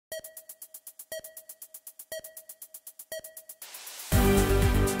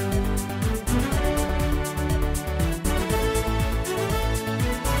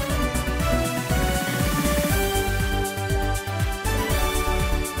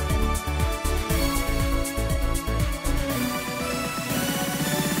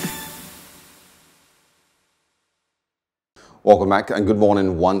Welcome back and good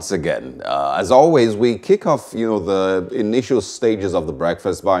morning once again. As always, we kick off, the initial stages of the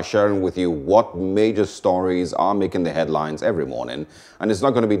breakfast by sharing with you what major stories are making the headlines every morning. And it's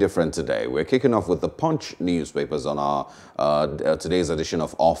not going to be different today. We're kicking off with the Punch newspapers on our today's edition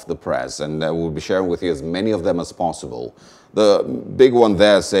of Off the Press. And we'll be sharing with you as many of them as possible. The big one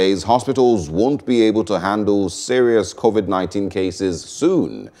there says hospitals won't be able to handle serious COVID-19 cases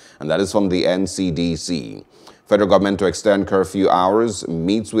soon. And that is from the NCDC. Federal government to extend curfew hours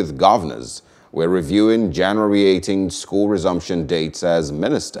meets with governors. We're reviewing January 18 school resumption dates as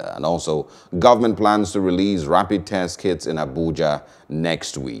minister. And also, government plans to release rapid test kits in Abuja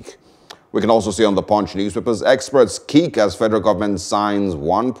next week. We can also see on the Punch newspapers, experts kick as federal government signs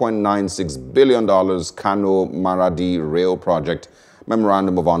 $1.96 billion Kano Maradi rail project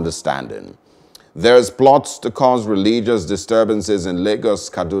memorandum of understanding. There's plots to cause religious disturbances in Lagos,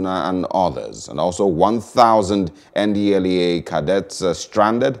 Kaduna, and others. And also 1,000 NDLEA cadets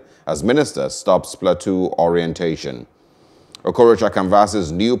stranded as minister stops plateau orientation. Okorocha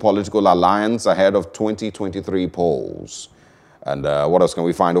canvasses new political alliance ahead of 2023 polls. And what else can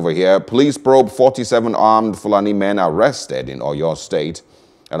we find over here? Police probe 47 armed Fulani men arrested in Oyo State.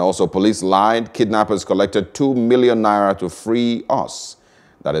 And also police lied. Kidnappers collected 2 million naira to free us.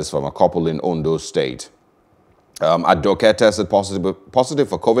 That is from a couple in Ondo State. Adoke tested positive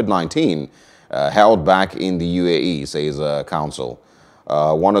for COVID-19, held back in the UAE, says council.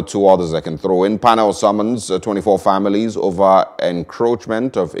 One or two others I can throw in. Panel summons 24 families over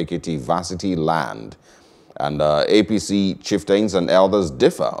encroachment of Ekiti Varsity land. And APC chieftains and elders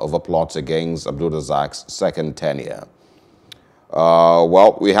differ over plots against Abdul Razak's second tenure.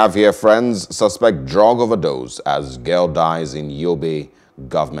 Well, we have here friends suspect drug overdose as girl dies in Yobe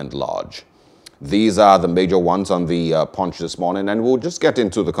Government Lodge. These are the major ones on the Punch this morning, and we'll just get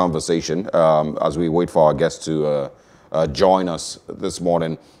into the conversation as we wait for our guests to join us this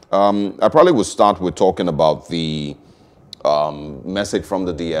morning. I probably will start with talking about the message from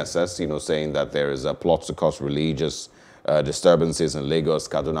the DSS, saying that there is a plot to cause religious disturbances in Lagos,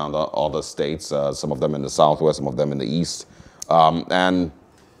 Kaduna, and other states, some of them in the southwest, some of them in the east. And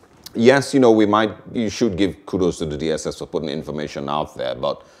yes, you should give kudos to the DSS for putting information out there.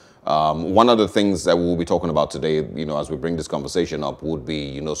 But one of the things that we'll be talking about today, as we bring this conversation up would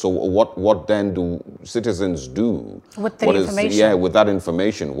be, so what then do citizens do? With the information? With that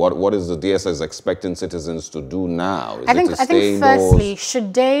information. What is the DSS expecting citizens to do now? I think firstly,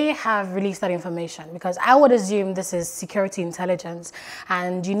 should they have released that information? Because I would assume this is security intelligence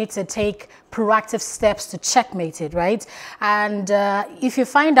and you need to take proactive steps to checkmate it, right? And if you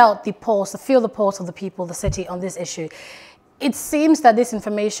find out feel the pulse of the people, the city on this issue, it seems that this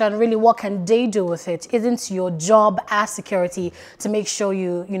information, really, what can they do with it? Isn't your job as security to make sure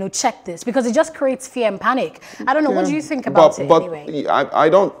you check this? Because it just creates fear and panic. I don't know. What do you think about it anyway?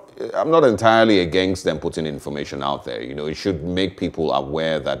 I'm not entirely against them putting information out there. It should make people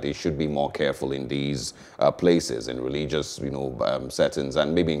aware that they should be more careful in these places, in religious, settings,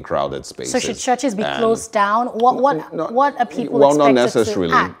 and maybe in crowded spaces. So should churches be closed down? What are people not expected necessarily.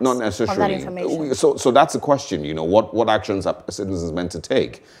 to act Not necessarily. on that information? So that's the question. What actions are citizens meant to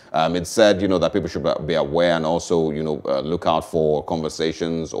take? It said, that people should be aware and also, look out for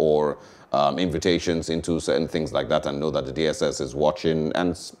conversations or invitations into certain things like that, and know that the DSS is watching,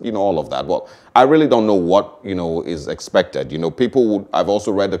 and all of that. Well, I really don't know what is expected. I've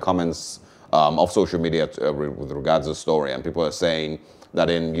also read the comments of social media with regards to the story, and people are saying that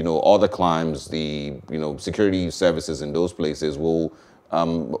in other climes, the security services in those places will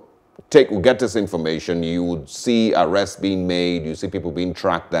get this information. You would see arrests being made. You see people being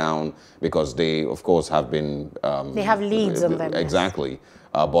tracked down because they, of course, have been. They have leads on them. Exactly.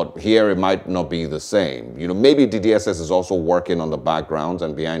 But here it might not be the same. Maybe the DSS is also working on the background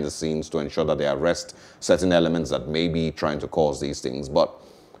and behind the scenes to ensure that they arrest certain elements that may be trying to cause these things. But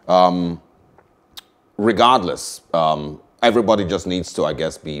regardless, everybody just needs to, I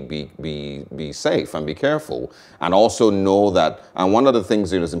guess, be safe and be careful, and also know that. And one of the things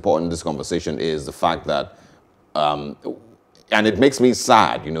that is important in this conversation is the fact that, and it makes me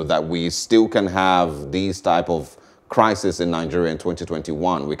sad, that we still can have these type of crisis in Nigeria in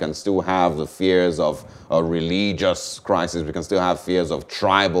 2021. We can still have the fears of a religious crisis. We can still have fears of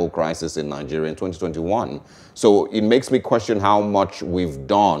tribal crisis in Nigeria in 2021. So it makes me question how much we've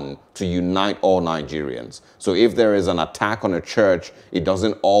done to unite all Nigerians. So if there is an attack on a church, it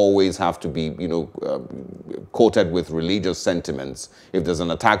doesn't always have to be, coated with religious sentiments. If there's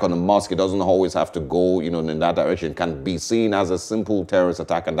an attack on a mosque, it doesn't always have to go, in that direction. It can be seen as a simple terrorist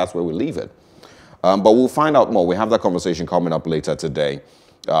attack, and that's where we leave it. But we'll find out more. We have that conversation coming up later today.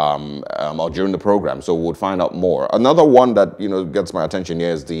 or during the program, so we'll find out more. Another one that gets my attention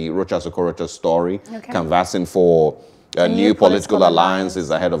here is the Rocha Sokorocha story, canvassing for new political alliances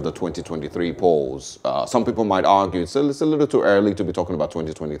ahead of the 2023 polls. Some people might argue it's a little too early to be talking about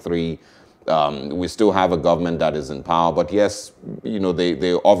 2023. We still have a government that is in power, but yes,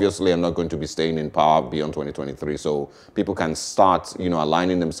 they obviously are not going to be staying in power beyond 2023. So people can start,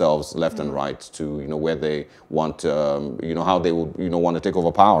 aligning themselves left and right to, where they want, how they would, want to take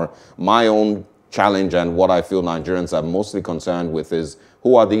over power. My own challenge and what I feel Nigerians are mostly concerned with is,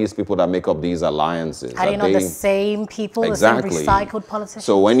 who are these people that make up these alliances? Are they not the same people, exactly. the same recycled politicians?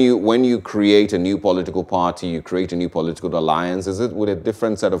 So when you create a new political party, you create a new political alliance, is it with a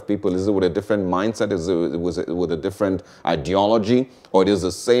different set of people? Is it with a different mindset? Is it with a different ideology? Or it is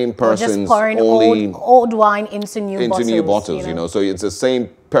the same persons, just pouring only old wine into new bottles? So it's the same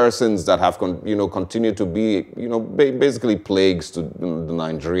persons that have continued to be basically plagues to the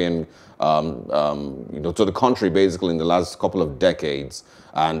Nigerian to the country basically in the last couple of decades.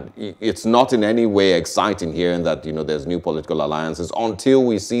 And it's not in any way exciting hearing that, there's new political alliances until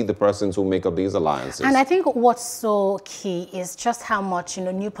we see the persons who make up these alliances. And I think what's so key is just how much,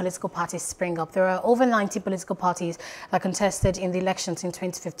 new political parties spring up. There are over 90 political parties that contested in the elections in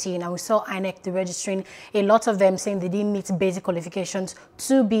 2015. And we saw INEC registering a lot of them saying they didn't meet basic qualifications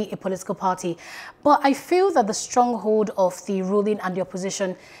to be a political party. But I feel that the stronghold of the ruling and the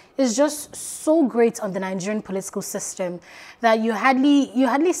opposition is just so great on the Nigerian political system that you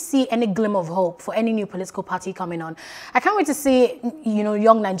hardly see any glimmer of hope for any new political party coming on. I can't wait to see,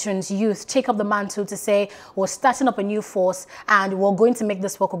 young Nigerians, youth, take up the mantle to say, we're starting up a new force and we're going to make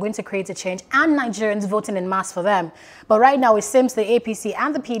this work, we're going to create a change, and Nigerians voting in mass for them. But right now, it seems the APC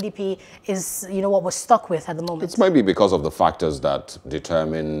and the PDP is, what we're stuck with at the moment. It's maybe because of the factors that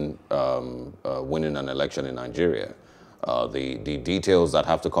determine winning an election in Nigeria. The details that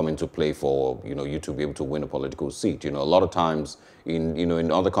have to come into play for you to be able to win a political seat. A lot of times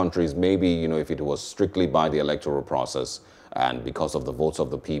in other countries, maybe if it was strictly by the electoral process and because of the votes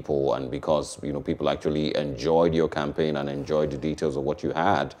of the people and because people actually enjoyed your campaign and enjoyed the details of what you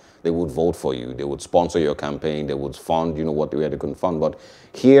had, they would vote for you. They would sponsor your campaign. They would fund where they can fund. But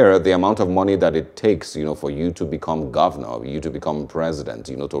here, the amount of money that it takes for you to become governor, you to become president,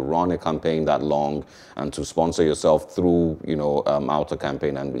 to run a campaign that long and to sponsor yourself through out a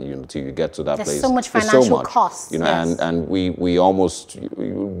campaign and till you get to that place. There's so much financial cost. Yes. and we almost,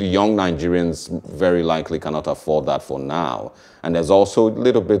 the young Nigerians very likely cannot afford that for now. And there's also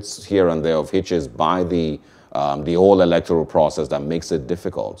little bits here and there of hitches by the whole electoral process that makes it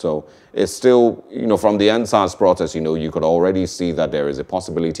difficult. So it's still, from the NSAS protest, you could already see that there is a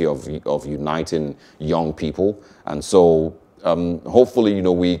possibility of uniting young people. And so hopefully,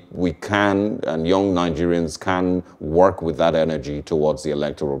 we can, and young Nigerians can work with that energy towards the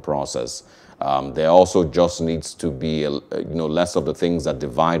electoral process. There also just needs to be, less of the things that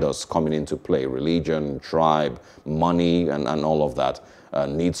divide us coming into play. Religion, tribe, money, and all of that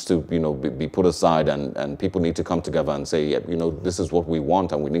needs to, be put aside, and people need to come together and say, this is what we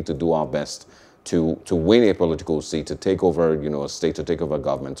want, and we need to do our best to win a political seat, to take over, a state, to take over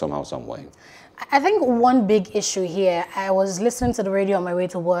government somehow, some way. I think one big issue here, I was listening to the radio on my way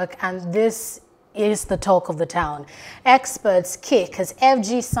to work, and this is the talk of the town. Experts kick as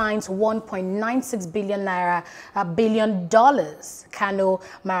FG signs 1.96 billion Kano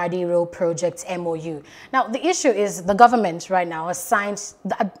Maradi Road project MOU. Now, the issue is the government right now has signed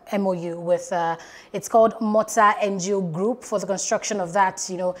that MOU with, it's called Mota NGO Group for the construction of that,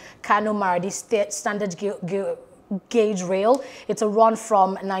 Kano Maradi standard gauge rail. It's a run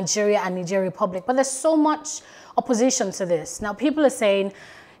from Nigeria and Nigeria Republic. But there's so much opposition to this. Now, people are saying,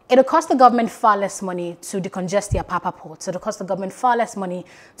 it'll cost the government far less money to decongest the Apapa port. It'll cost the government far less money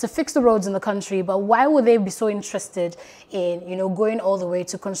to fix the roads in the country. But why would they be so interested in, going all the way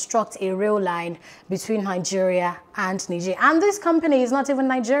to construct a rail line between Nigeria and Niger? And this company is not even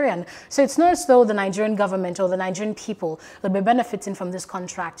Nigerian. So it's not as though the Nigerian government or the Nigerian people will be benefiting from this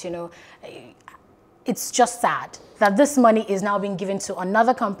contract, It's just sad that this money is now being given to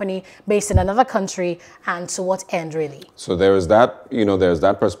another company based in another country, and to what end, really? So there is that, there's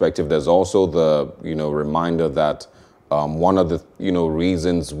that perspective. There's also the, reminder that one of the,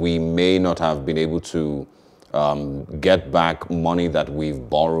 reasons we may not have been able to get back money that we've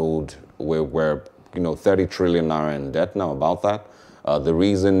borrowed, we're 30 trillion naira in debt now, about that. The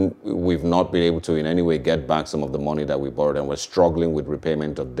reason we've not been able to in any way get back some of the money that we borrowed, and we're struggling with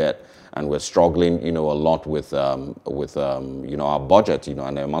repayment of debt, and we're struggling, a lot with our budget,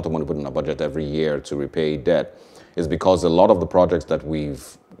 and the amount of money put in our budget every year to repay debt, is because a lot of the projects that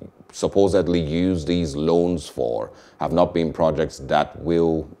we've supposedly used these loans for have not been projects that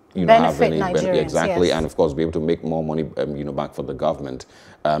will have any benefit exactly, yes. And of course be able to make more money back for the government.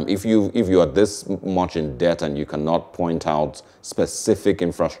 If you are this much in debt and you cannot point out specific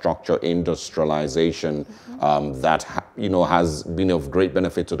infrastructure industrialization that has been of great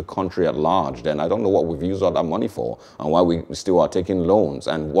benefit to the country at large, then I don't know what we've used all that money for and why we still are taking loans,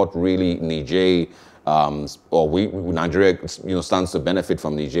 and what really Nigeria stands to benefit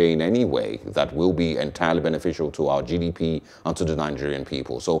from Niger in any way that will be entirely beneficial to our GDP and to the Nigerian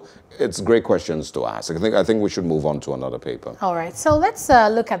people. So it's great questions to ask. I think we should move on to another paper. All right, so let's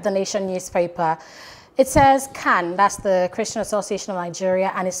look at the Nation newspaper. It says CAN, that's the Christian Association of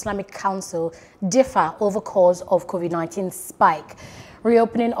Nigeria, and Islamic Council differ over cause of COVID-19 spike.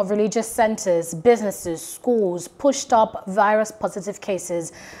 Reopening of religious centers, businesses, schools pushed up virus positive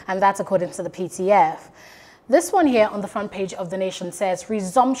cases, and that's according to the PTF. This one here on the front page of The Nation says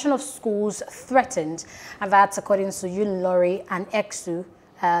resumption of schools threatened, and that's according to Unilori and EXU.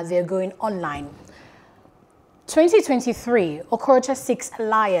 They're going online. 2023, Okorocha seeks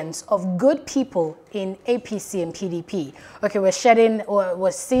alliance of good people in APC and PDP. Okay,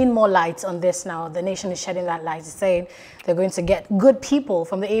 we're seeing more light on this now. The Nation is shedding that light, saying they're going to get good people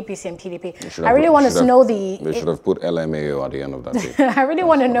from the APC and PDP. I really want to know They should have put LMAO at the end of that thing. I really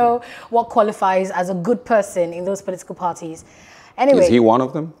want to know what qualifies as a good person in those political parties. Anyway. Is he one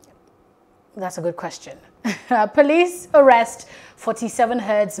of them? That's a good question. Police arrest 47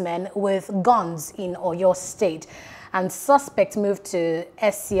 herdsmen with guns in Oyo State, and suspect moved to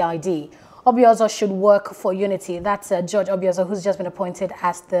SCID. Obiozo should work for unity. That's George Obiozo, who's just been appointed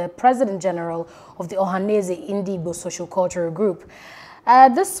as the President General of the Ohanese Indigo Social Cultural Group.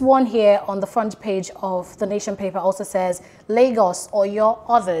 This one here on the front page of the Nation paper also says, Lagos, Oyo,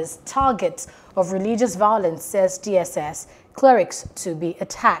 others, targets of religious violence, says DSS, clerics to be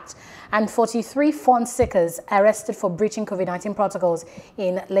attacked. And 43 phone seekers arrested for breaching COVID-19 protocols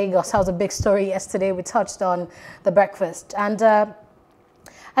in Lagos. That was a big story yesterday. We touched on the breakfast. And I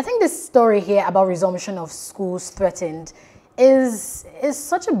think this story here about resumption of schools threatened is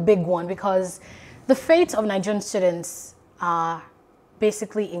such a big one, because the fate of Nigerian students are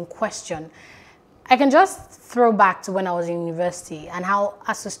basically in question. I can just throw back to when I was in university and how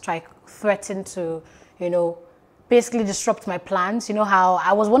ASU strike threatened to, basically disrupt my plans. You know how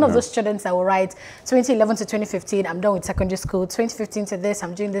I was one of those students that will write 2011 to 2015, I'm done with secondary school. 2015 to this,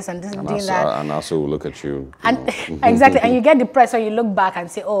 I'm doing this and this and doing that. And also look at you. And exactly, and you get depressed when you look back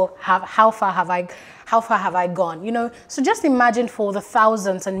and say, oh, how far have I gone? So just imagine for the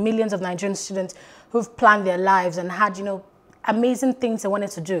thousands and millions of Nigerian students who've planned their lives and had, amazing things they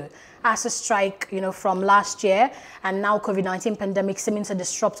wanted to do. As a strike, from last year, and now COVID-19 pandemic seeming to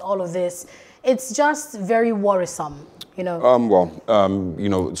disrupt all of this. It's just very worrisome,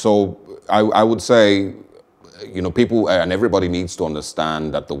 So I would say, people and everybody needs to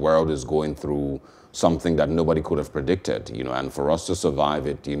understand that the world is going through something that nobody could have predicted, and for us to survive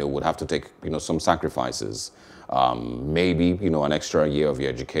it, would have to take, some sacrifices. Maybe, an extra year of your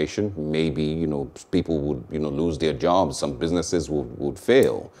education. Maybe, people would, lose their jobs. Some businesses would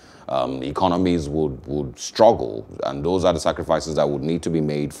fail. Economies would struggle. And those are the sacrifices that would need to be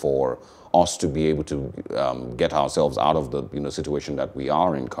made for us to be able to get ourselves out of the, situation that we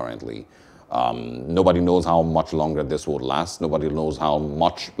are in currently. Nobody knows how much longer this will last. Nobody knows how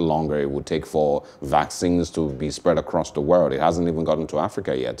much longer it would take for vaccines to be spread across the world. It hasn't even gotten to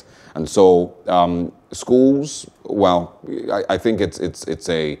Africa yet. And so schools, well, I think it's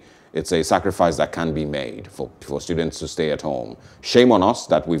a sacrifice that can be made for students to stay at home. Shame on us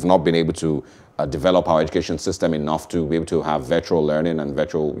that we've not been able to develop our education system enough to be able to have virtual learning and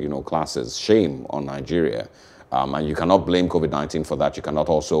virtual, classes. Shame on Nigeria. And you cannot blame COVID-19 for that. You cannot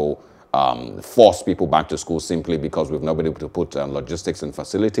also force people back to school simply because we've not been able to put logistics and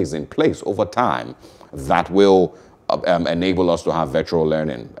facilities in place over time that will enable us to have virtual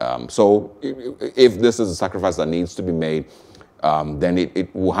learning. So if this is a sacrifice that needs to be made, then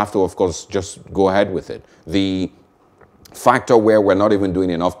it will have to, of course, just go ahead with it. The factor where we're not even doing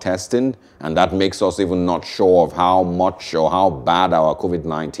enough testing, and that makes us even not sure of how much or how bad our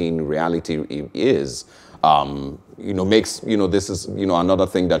COVID-19 reality is, makes, this is, another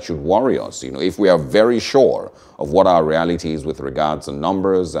thing that should worry us. If we are very sure of what our reality is with regards to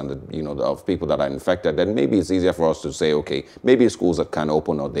numbers and, of people that are infected, then maybe it's easier for us to say, okay, maybe schools that can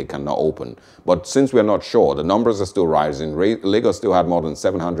open or they cannot open. But since we're not sure, the numbers are still rising. Lagos still had more than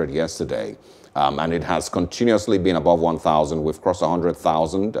 700 yesterday. And it has continuously been above 1,000. We've crossed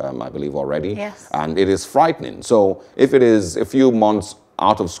 100,000, I believe, already. Yes. And it is frightening. So if it is a few months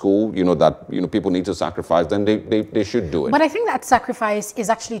out of school, that, people need to sacrifice, then they should do it. But I think that sacrifice is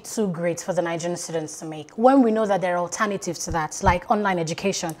actually too great for the Nigerian students to make when we know that there are alternatives to that, like online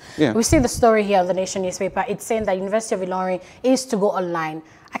education. Yeah. We see the story here on the Nation newspaper. It's saying that University of Ilorin is to go online.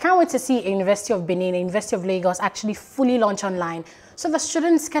 I can't wait to see a University of Benin, a University of Lagos actually fully launch online so the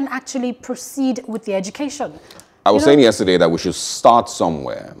students can actually proceed with the education. I was saying yesterday that we should start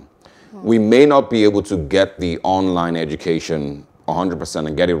somewhere. We may not be able to get the online education 100%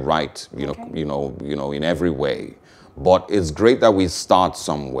 and get it right, in every way. But it's great that we start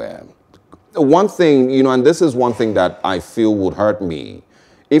somewhere. One thing, and this is one thing that I feel would hurt me,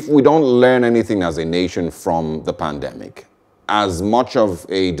 if we don't learn anything as a nation from the pandemic, as much of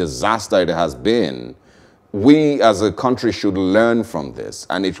a disaster it has been, we as a country should learn from this.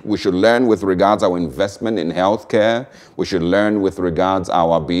 And we should learn with regards our investment in healthcare. We should learn with regards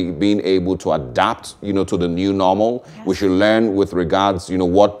our being able to adapt, to the new normal. Yes. We should learn with regards, in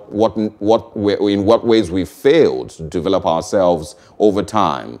what ways we failed to develop ourselves over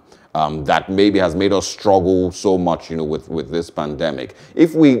time. That maybe has made us struggle so much, with this pandemic.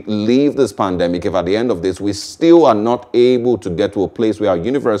 If we leave this pandemic, if at the end of this, we still are not able to get to a place where our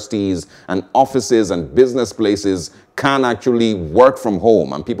universities and offices and business places can actually work from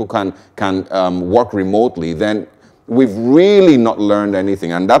home and people can work remotely, then we've really not learned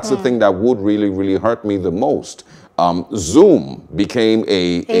anything. And that's the thing that would really, really hurt me the most. Zoom became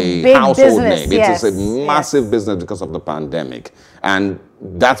a household name. It's a massive business because of the pandemic. And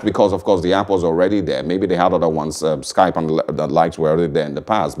that's because, of course, the app was already there. Maybe they had other ones, Skype and the likes were already there in the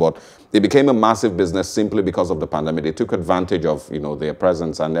past. But it became a massive business simply because of the pandemic. They took advantage of, their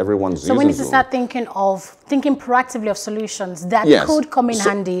presence, and everyone's using Zoom. So we need to start thinking proactively of solutions that could come in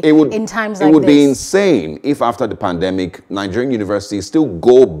handy in times like this. It would be insane if after the pandemic, Nigerian universities still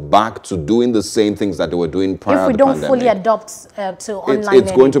go back to doing the same things that they were doing prior to the pandemic. If we don't fully adopt to online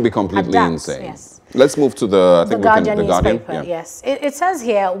it's going to be completely insane. Yes. Let's move to the Guardian. Yeah. Yes. It says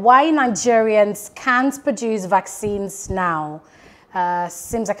here, why Nigerians can't produce vaccines now.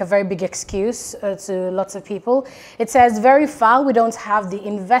 Seems like a very big excuse to lots of people. It says, very far, we don't have the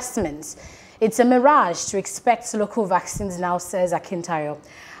investments. It's a mirage to expect local vaccines now, says Akintayo.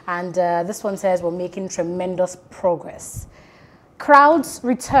 And this one says, we're making tremendous progress. Crowds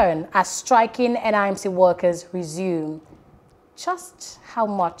return as striking NIMC workers resume. Just how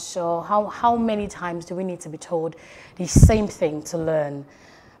much or how many times do we need to be told the same thing to learn?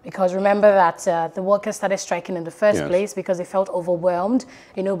 Because remember that the workers started striking in the first place because they felt overwhelmed,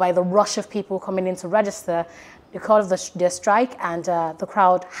 by the rush of people coming in to register because of their strike, and the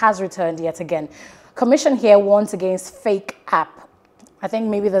crowd has returned yet again. Commission here warns against fake app. I think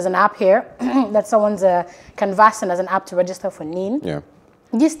maybe there's an app here that someone's canvassing as an app to register for NIN. Yeah.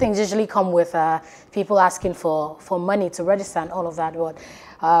 These things usually come with people asking for money to register and all of that. But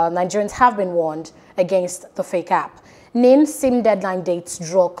Nigerians have been warned against the fake app. NIN SIM deadline dates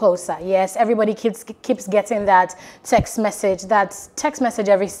draw closer. Yes, everybody keeps getting that text message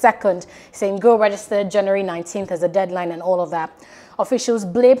every second saying go register January 19th as a deadline and all of that. Officials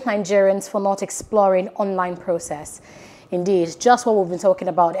blame Nigerians for not exploring online process. Indeed, just what we've been talking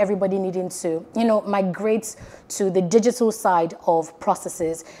about, everybody needing to, migrate to the digital side of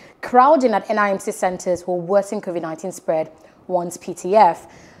processes. Crowding at NIMC centers will worsen COVID-19 spread, warns PTF.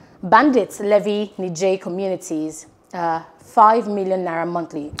 Bandits levy Niger communities 5 million naira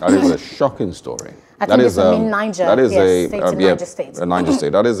monthly. That is a shocking story. I think it's in Niger. That is Niger State. Niger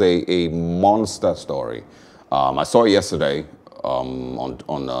State. That is a monster story. I saw it yesterday.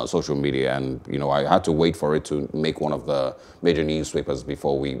 On social media, and I had to wait for it to make one of the major newspapers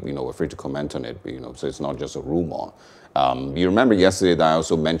before we were free to comment on it. So it's not just a rumor. You remember yesterday that I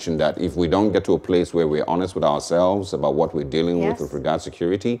also mentioned that if we don't get to a place where we're honest with ourselves about what we're dealing with regard to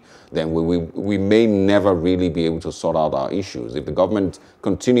security, then we may never really be able to sort out our issues. If the government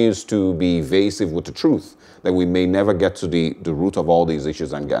continues to be evasive with the truth, then we may never get to the root of all these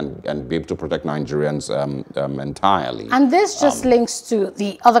issues and be able to protect Nigerians entirely. And this just links to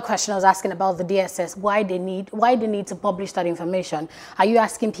the other question I was asking about the DSS, why they need to publish that information. Are you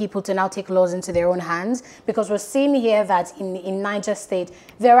asking people to now take laws into their own hands? Because we're seeing here that in Niger State,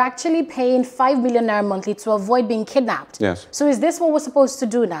 they're actually paying 5 million naira monthly to avoid being kidnapped. Yes. So is this what we're supposed to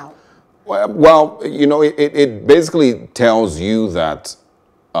do now? Well, it basically tells you that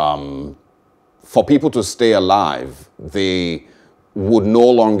for people to stay alive, they would no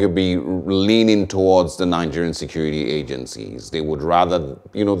longer be leaning towards the Nigerian security agencies. They would rather,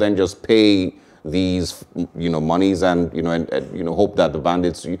 then just pay these, monies and, hope that the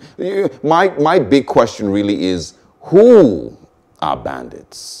bandits. My big question really is, who are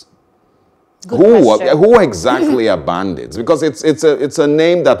bandits? Good question. Who exactly are bandits? Because it's a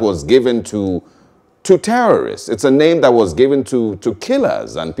name that was given to terrorists. It's a name that was given to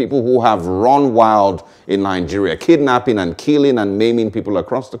killers and people who have run wild in Nigeria, kidnapping and killing and maiming people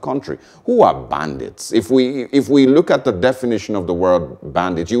across the country. Who are bandits? If we look at the definition of the word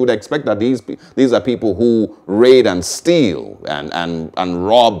bandit, you would expect that these are people who raid and steal and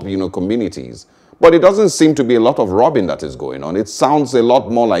rob, communities. But it doesn't seem to be a lot of robbing that is going on. It sounds a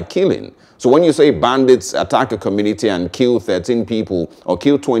lot more like killing. So when you say bandits attack a community and kill 13 people or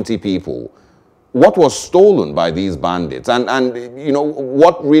kill 20 people, what was stolen by these bandits? And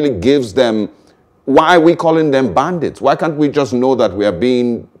what really gives them, why are we calling them bandits? Why can't we just know that we are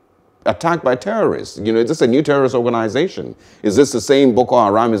being attacked by terrorists? Is this a new terrorist organization? Is this the same Boko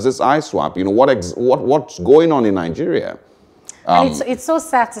Haram? Is this ISWAP? What's going on in Nigeria? And it's so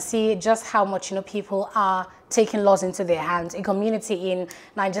sad to see just how much people are taking laws into their hands. A community in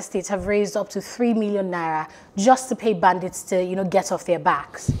Niger State have raised up to 3 million naira just to pay bandits to get off their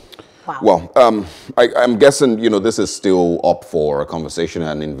backs. Wow. Well, I'm guessing, this is still up for a conversation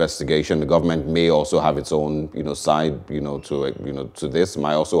and investigation. The government may also have its own, side, to this.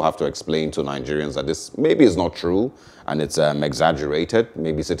 Might also have to explain to Nigerians that this maybe is not true and it's exaggerated.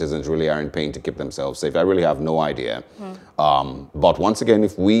 Maybe citizens really are in pain to keep themselves safe. I really have no idea. But once again,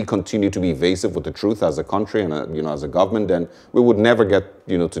 if we continue to be evasive with the truth as a country and, as a government, then we would never get,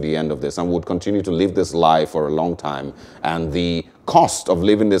 to the end of this and would continue to live this lie for a long time. And the cost of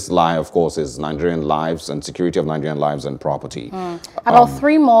living this lie, of course, is Nigerian lives and security of Nigerian lives and property. About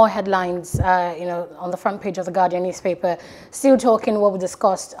 3 more headlines, on the front page of the Guardian newspaper, still talking what we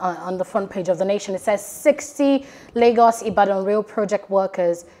discussed on the front page of The Nation. It says 60 Lagos-Ibadan rail project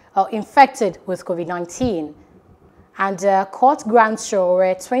workers are infected with COVID-19. And court grants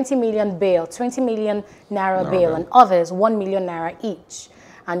Sowore 20 million bail, 20 million naira bail, and others 1 million naira each.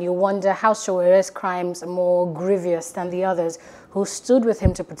 And you wonder how Sowore's crimes are more grievous than the others who stood with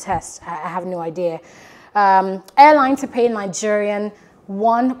him to protest. I have no idea. Airline to pay Nigerian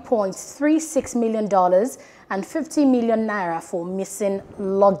 $1.36 million and 50 million naira for missing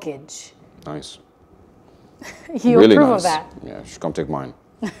luggage. Nice. You really approve nice. of that? Yeah, should come take mine.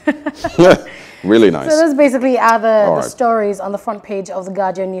 Really nice. So those basically are the stories on the front page of the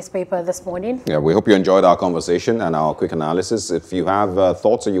Guardian newspaper this morning. Yeah, we hope you enjoyed our conversation and our quick analysis. If you have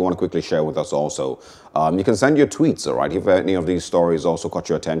thoughts that you want to quickly share with us also, you can send your tweets, all right? If any of these stories also caught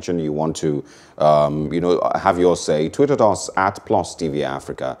your attention, you want to, have your say, tweet at us at Plus TV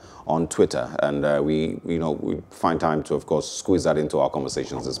Africa on Twitter. And we find time to, of course, squeeze that into our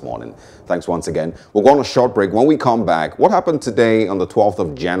conversations this morning. Thanks once again. We'll go on a short break. When we come back, what happened today on the 12th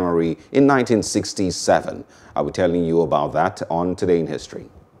of January in 1967? I'll be telling you about that on Today in History.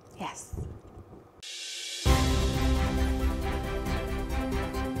 Yes.